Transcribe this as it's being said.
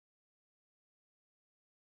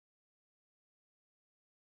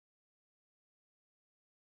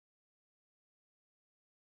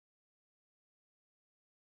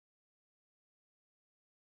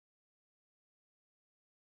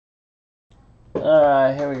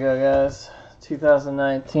Alright, here we go, guys.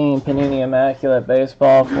 2019 Panini Immaculate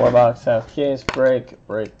Baseball, 4-box half case break.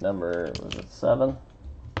 Break number, was it 7?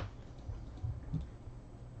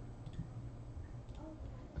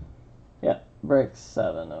 Yeah, break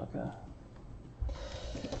 7, okay.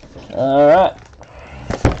 Alright.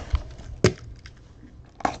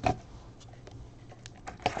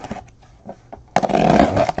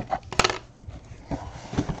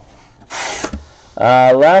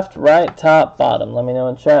 Left, right, top, bottom. Let me know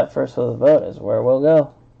in chat. First of the vote is where we'll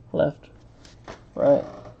go. Left, right,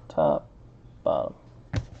 top, bottom.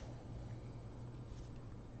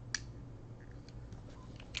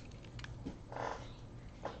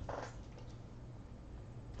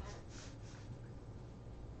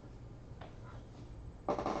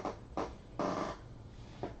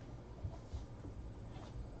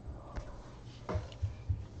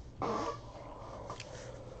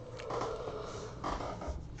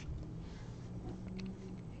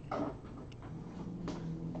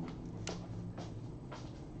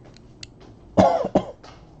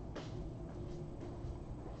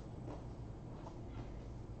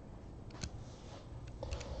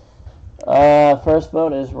 First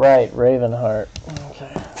vote is right, Ravenheart.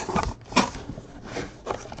 Okay.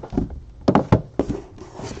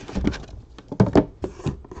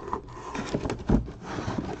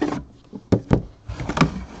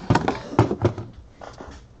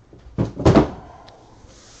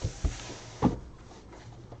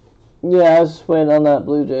 Yeah, I was just waiting on that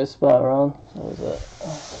Blue Jay spot, Ron. That was it.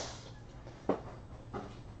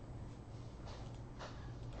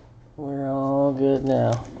 We're all good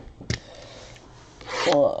now.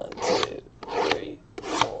 1, 2, 3,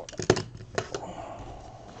 4.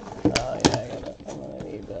 Oh yeah, I'm gonna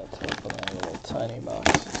need that to open my little tiny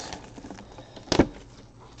boxes.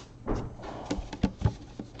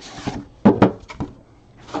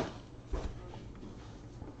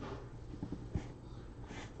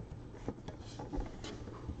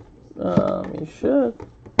 You should.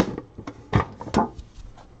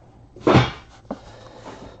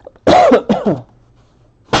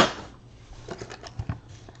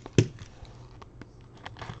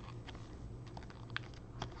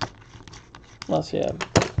 Unless you have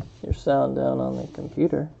your sound down on the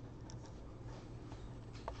computer.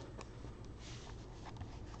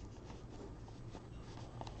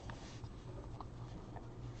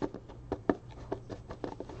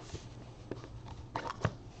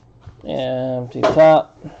 Empty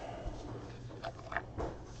top.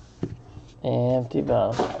 Empty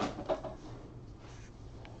bottom.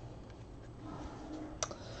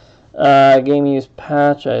 Game used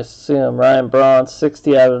patch, I assume. Ryan Braun,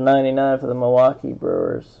 60 out of 99 for the Milwaukee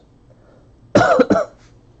Brewers. Double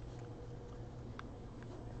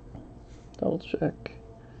check.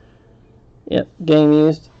 Yep, game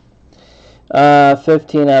used.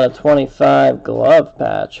 15 out of 25 glove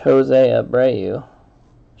patch. Jose Abreu,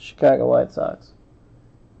 Chicago White Sox.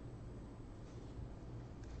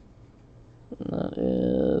 And that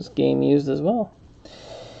is game used as well.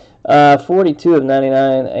 42 of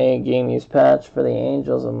 99, a game used patch for the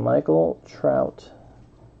Angels of Michael Trout.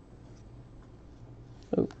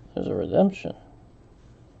 Oh, there's a redemption.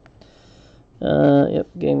 Yep,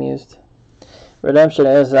 game used. Redemption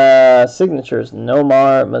is signatures,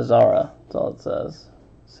 Nomar Mazara. That's all it says.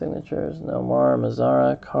 Signatures, Nomar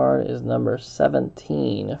Mazara. Card is number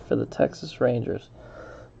 17 for the Texas Rangers.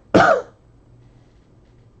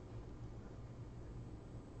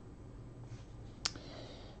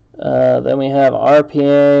 Then we have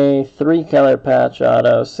RPA 3-color patch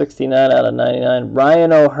auto, 69 out of 99.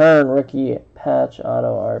 Ryan O'Hearn rookie patch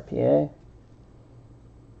auto RPA.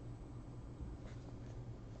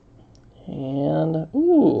 And,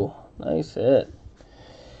 ooh, nice hit.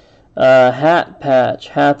 Hat patch,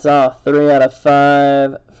 hats off, 3 out of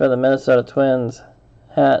 5 for the Minnesota Twins.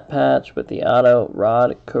 Hat patch with the auto,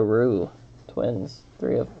 Rod Carew. Twins,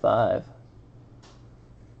 3 of 5.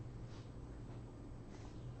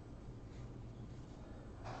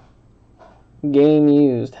 Game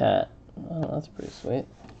used hat. Oh, that's pretty sweet.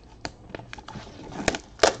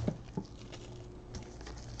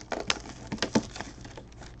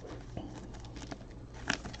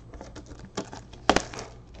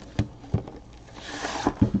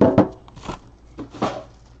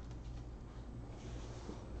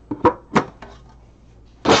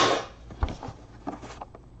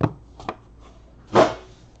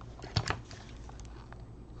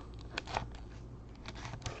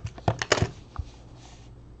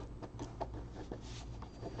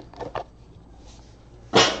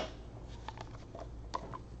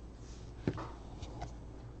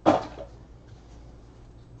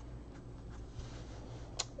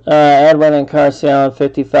 Edwin Encarnacion,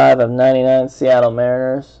 55 of 99, Seattle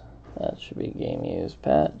Mariners. That should be game used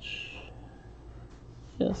patch.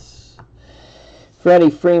 Yes. Freddie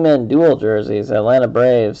Freeman, dual jerseys, Atlanta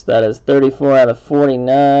Braves. That is 34 out of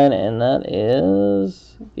 49, and that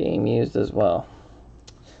is game used as well.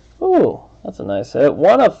 Ooh, that's a nice hit.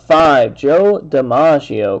 1 of 5, Joe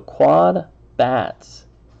DiMaggio, quad bats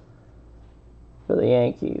for the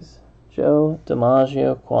Yankees. Joe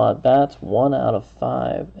DiMaggio, quad bats, 1 out of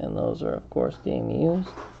 5, and those are, of course, game used.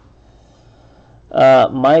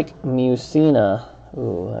 Mike Mussina.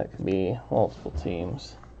 Ooh, that could be multiple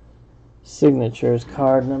teams. Signatures,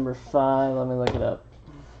 card number 5. Let me look it up.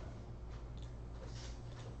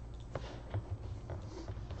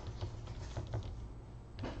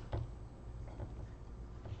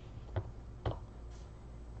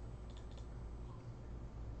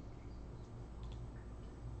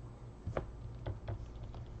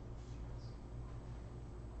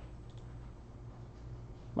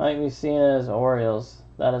 Mike Mussina is Orioles.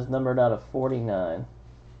 That is numbered out of 49.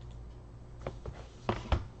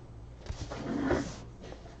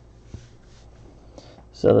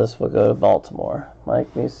 So this will go to Baltimore.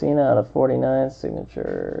 Mike Mussina out of 49,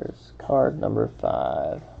 signatures, card number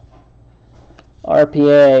 5.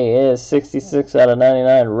 RPA is 66 out of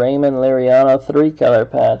 99. Raymond Liriano, 3-color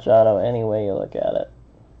patch auto, any way you look at it.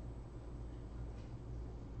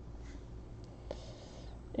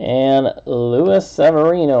 And Luis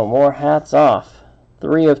Severino, more hats off.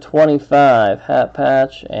 3 of 25, hat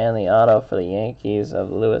patch, and the auto for the Yankees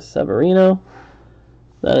of Luis Severino.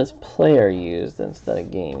 That is player used instead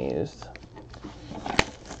of game used.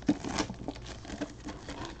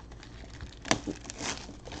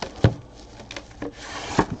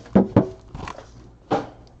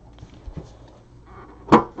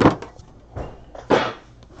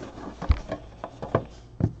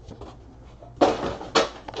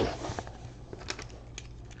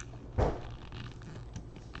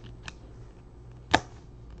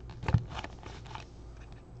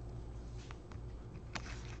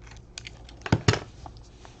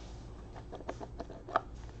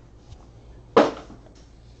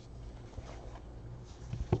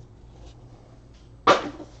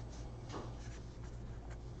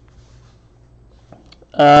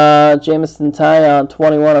 Jameson Taillon,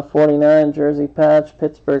 21 of 49, jersey patch,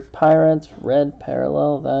 Pittsburgh Pirates, red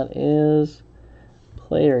parallel, that is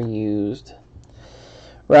player used.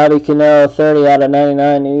 Robbie Cano, 30 out of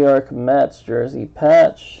 99, New York Mets, jersey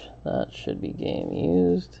patch, that should be game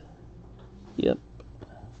used. Yep.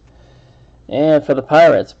 And for the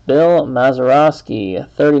Pirates, Bill Mazeroski,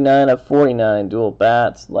 39 of 49, dual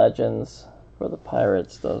bats, legends. For the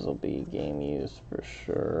Pirates, those will be game used for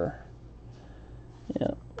sure.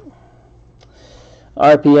 Yep.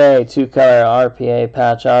 RPA, 2-color RPA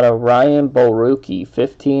patch auto, Ryan Borucki,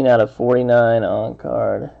 15 out of 49 on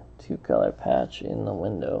card, 2-color patch in the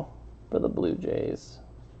window for the Blue Jays.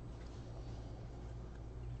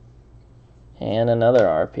 And another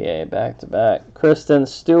RPA back-to-back. Kristen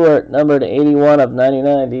Stewart, numbered 81 of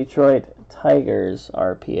 99, Detroit Tigers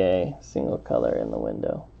RPA, single color in the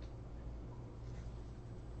window.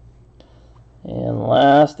 And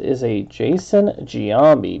last is a Jason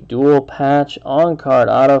Giambi, dual patch on-card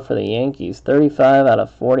auto for the Yankees, 35 out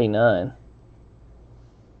of 49.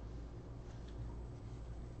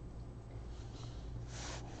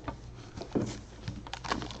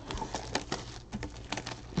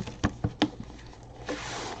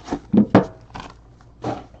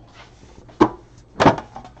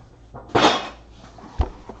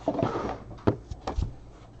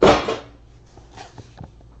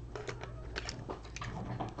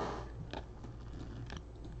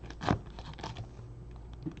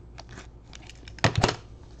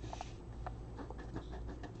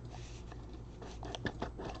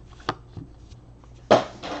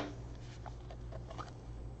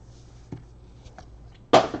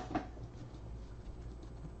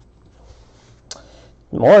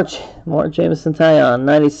 More Jameson Taillon,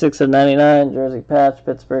 96 of 99, jersey patch,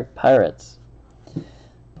 Pittsburgh Pirates.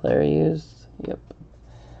 Player used, yep.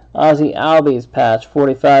 Ozzie Albies patch,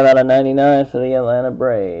 45 out of 99 for the Atlanta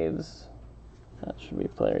Braves. That should be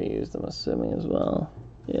player used, I'm assuming, as well.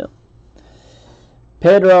 Yep.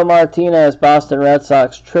 Pedro Martinez, Boston Red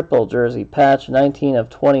Sox, triple jersey patch, 19 of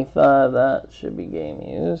 25. That should be game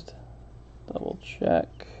used. Double check.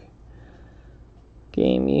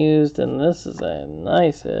 Game used, and this is a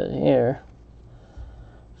nice hit here.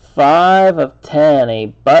 5 of 10, a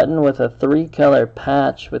button with a 3-color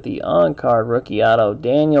patch with the on-card rookie auto.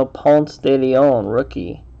 Daniel Ponce de Leon,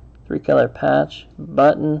 rookie. 3-color patch,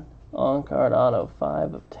 button, on-card auto,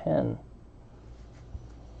 5 of 10.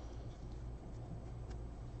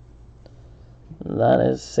 That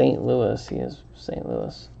is St. Louis. He is St.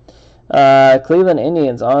 Louis. Cleveland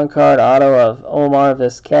Indians on-card auto of Omar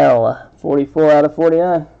Vizquel, 44 out of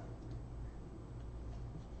 49.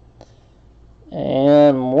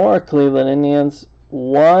 And more Cleveland Indians,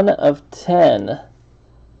 1 of 10.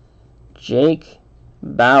 Jake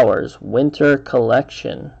Bauers, Winter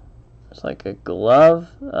Collection. It's like a glove,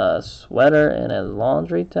 a sweater, and a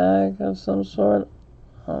laundry tag of some sort.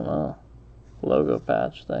 I don't know. Logo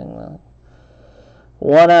patch thing, though.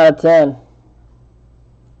 1 out of 10.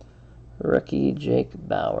 Rookie Jake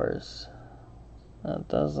Bauers. That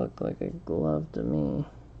does look like a glove to me.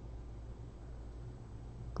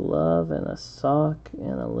 Glove and a sock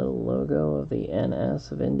and a little logo of the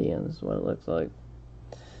NS of Indians, what it looks like.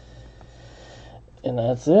 And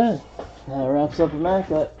that's it. That wraps up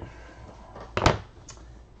Immaculate.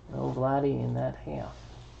 No Vladdy in that half.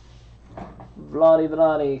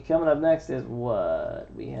 Vladdy. Coming up next is what?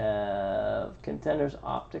 We have Contenders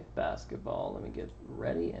Optic Basketball. Let me get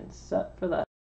ready and set for that.